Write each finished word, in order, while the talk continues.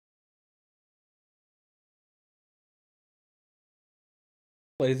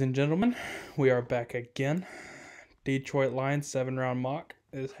Ladies and gentlemen, we are back again. Detroit Lions 7 round mock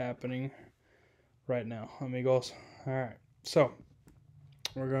is happening right now, amigos. All right, so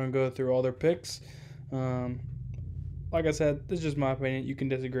we're going to go through all their picks. Um, like I said, this is just my opinion. You can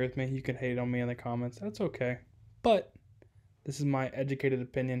disagree with me, you can hate on me in the comments. That's okay. But this is my educated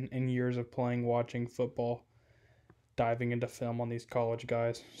opinion in years of playing, watching football, diving into film on these college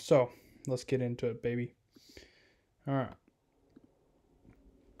guys. So let's get into it, baby. All right.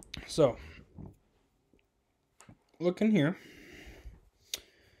 So, looking here.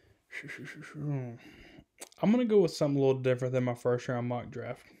 I'm going to go with something a little different than my first round mock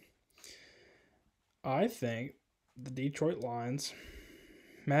draft. I think the Detroit Lions,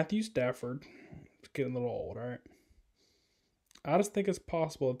 Matthew Stafford, is getting a little old, all right? I just think it's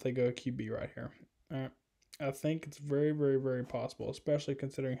possible that they go QB right here. All right. I think it's very, very, very possible, especially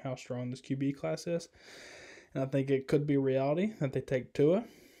considering how strong this QB class is. And I think it could be reality that they take Tua.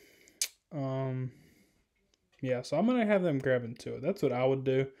 Yeah, so I'm going to have them grabbing Tua. That's what I would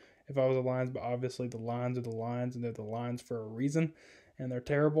do if I was the Lions, but obviously the Lions are the Lions, and they're the Lions for a reason, and they're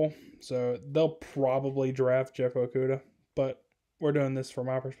terrible. So they'll probably draft Jeff Okudah, but we're doing this from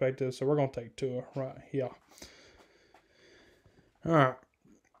my perspective, so we're going to take Tua right here. All right.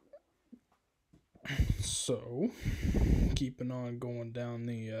 So, keeping on going down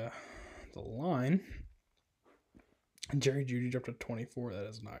the line, Jerry Jeudy dropped to 24. That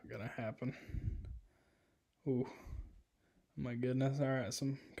is not going to happen. Ooh. My goodness. All right,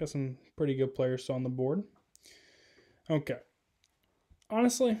 got some pretty good players on the board. Okay.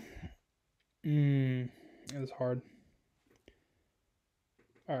 Honestly, it was hard.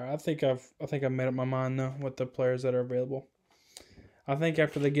 All right, I think I've made up my mind though with the players that are available. I think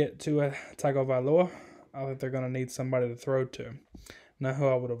after they get to Tagovailoa, I think they're gonna need somebody to throw to. Now, who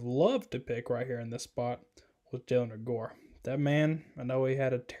I would have loved to pick right here in this spot was Jalen Reagor. That man, I know he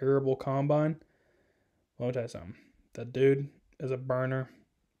had a terrible combine. Let me tell you something. That dude is a burner.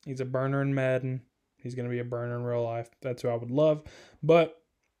 He's a burner in Madden. He's going to be a burner in real life. That's who I would love. But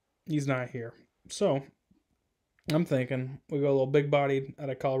he's not here. So I'm thinking we go a little big-bodied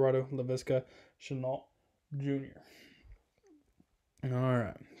out of Colorado, Laviska Shenault Jr. All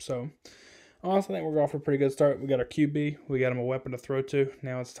right. So I also think we're off for a pretty good start. We got our QB. We got him a weapon to throw to.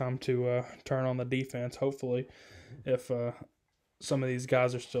 Now it's time to turn on the defense, hopefully, if some of these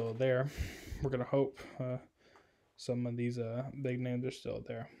guys are still there. We're going to hope some of these big names are still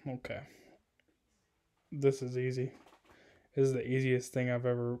there. Okay. This is easy. This is the easiest thing I've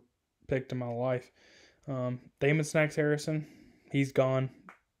ever picked in my life. Damon Snacks Harrison, he's gone.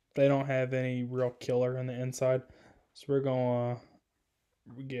 They don't have any real killer in the inside. So we're going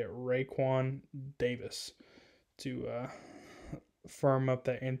to get Raekwon Davis to firm up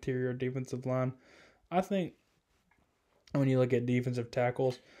that interior defensive line. I think when you look at defensive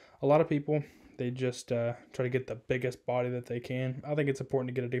tackles, a lot of people, they just try to get the biggest body that they can. I think it's important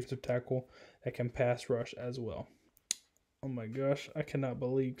to get a defensive tackle that can pass rush as well. Oh my gosh, I cannot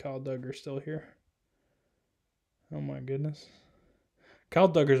believe Kyle Duggar's still here. Oh my goodness. Kyle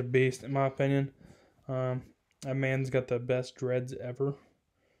Duggar's a beast, in my opinion. That man's got the best dreads ever.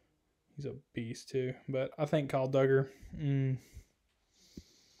 He's a beast, too. But I think Kyle Duggar, I'm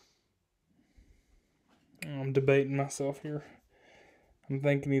debating myself here. I'm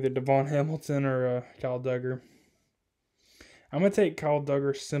thinking either Devon Hamilton or Kyle Duggar. I'm going to take Kyle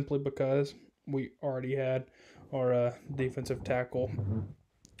Duggar simply because we already had our defensive tackle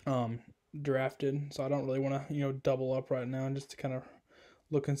drafted. So I don't really want to, double up right now, just to kind of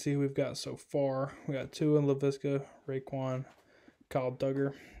look and see who we've got so far. We got Tua, Laviska, Raekwon, Kyle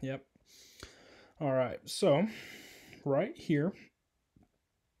Duggar. Yep. All right. So right here,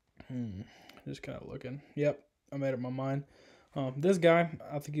 just kind of looking. Yep. I made up my mind. This guy,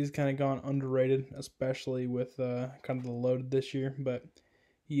 I think he's kind of gone underrated, especially with kind of the load this year. But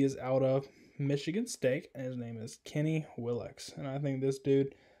he is out of Michigan State, and his name is Kenny Willekes. And I think this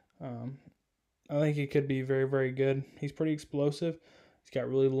dude, I think he could be very, very good. He's pretty explosive. He's got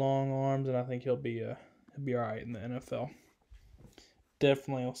really long arms, and I think he'll be all right in the NFL.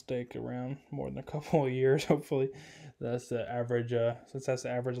 Definitely will stick around more than a couple of years. Hopefully, that's the average. Since that's the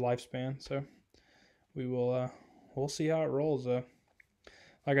average lifespan, so we will. We'll see how it rolls.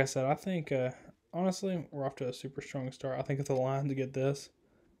 Like I said, I think honestly we're off to a super strong start. I think if the Lions get this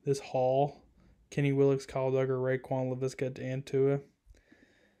haul, Kenny Willekes, Kyle Duggar, Raekwon, Laviska, and Tua,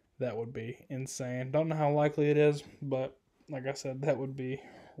 that would be insane. Don't know how likely it is, but like I said, that would be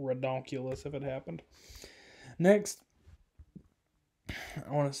redonkulous if it happened. Next,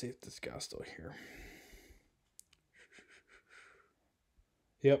 I want to see if this guy's still here.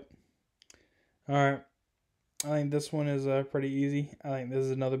 Yep. All right. I think this one is pretty easy. I think this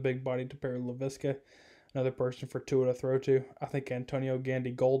is another big body to pair with Laviska. Another person for Tua to throw to. I think Antonio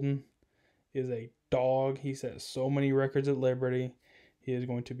Gandy-Golden is a dog. He set so many records at Liberty. He is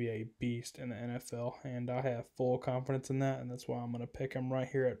going to be a beast in the NFL, and I have full confidence in that, and that's why I'm going to pick him right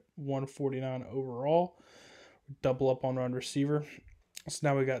here at 149 overall. Double up on run receiver. So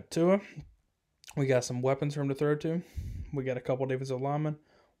now we got Tua. We got some weapons for him to throw to. We got a couple defensive linemen.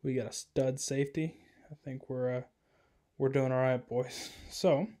 We got a stud safety. I think we're doing all right, boys.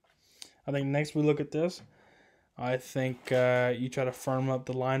 So I think next we look at this. I think you try to firm up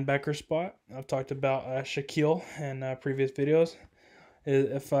the linebacker spot. I've talked about Shaquille in previous videos.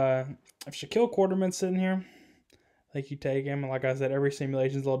 If Shaquille Quarterman's sitting here, I think you take him. And like I said, every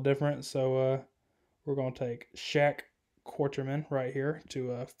simulation is a little different. So we're going to take Shaq Quarterman right here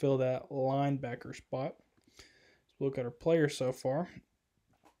to fill that linebacker spot. Let's look at our players so far.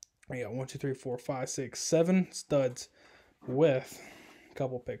 We got 1, 2, 3, 4, 5, 6, 7 studs with a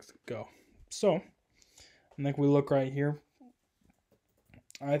couple picks to go. So I think we look right here.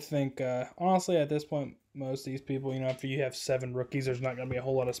 I think, honestly, at this point, most of these people, if you have 7 rookies, there's not going to be a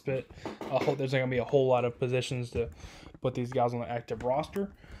whole lot of spit. There's not going to be a whole lot of positions to put these guys on the active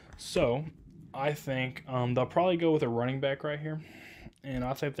roster. So I think they'll probably go with a running back right here. And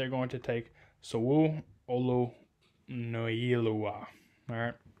I think they're going to take Sewo Olonoilua. All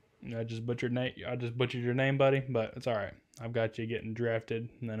right. I just butchered your name, buddy, but it's all right. I've got you getting drafted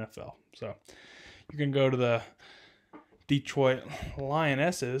in the NFL. So you can go to the Detroit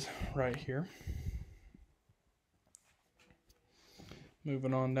Lionesses right here.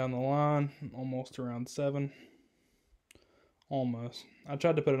 Moving on down the line, almost around 7. Almost. I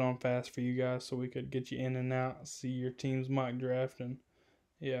tried to put it on fast for you guys so we could get you in and out, see your team's mock draft, and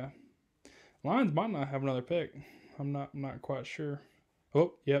yeah. Lions might not have another pick. I'm not quite sure.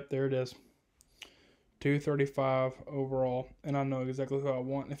 Oh, yep, there it is. 235 overall, and I know exactly who I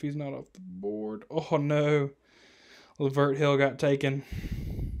want if he's not off the board. Oh no, Lavert Hill got taken.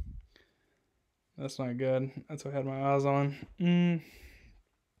 That's not good. That's what I had my eyes on.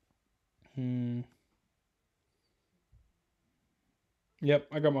 Yep,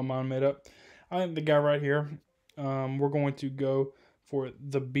 I got my mind made up. I think the guy right here, we're going to go for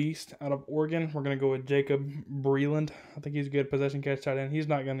the beast out of Oregon. We're going to go with Jacob Breeland. I think he's a good possession catch tight end. He's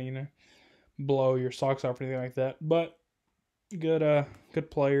not going to, blow your socks off or anything like that, but good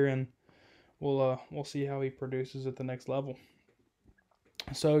player, and we'll see how he produces at the next level.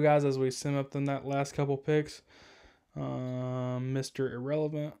 So guys, as we sum up in that last couple picks, Mr.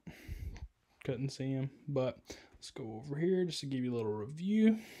 Irrelevant, couldn't see him, but let's go over here just to give you a little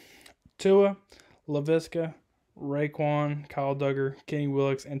review. Tua, Laviska, Raekwon, Kyle Duggar, Kenny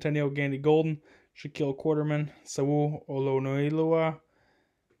Willix, Antonio Gandy-Golden, Shaquille Quarterman, Sewo Olonoilua,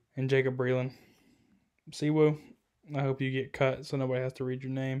 and Jacob Breeland. Sewo, I hope you get cut so nobody has to read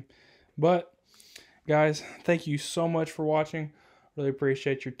your name. But, guys, thank you so much for watching. Really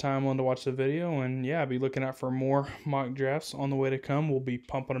appreciate your time on to watch the video. And, yeah, I'll be looking out for more mock drafts on the way to come. We'll be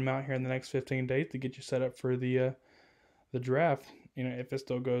pumping them out here in the next 15 days to get you set up for the draft. If it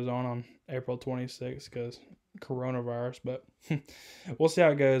still goes on April 26th because coronavirus. But we'll see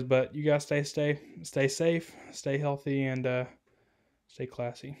how it goes. But you guys stay safe, stay healthy, and stay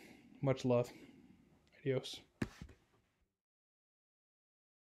classy. Much love. Adios.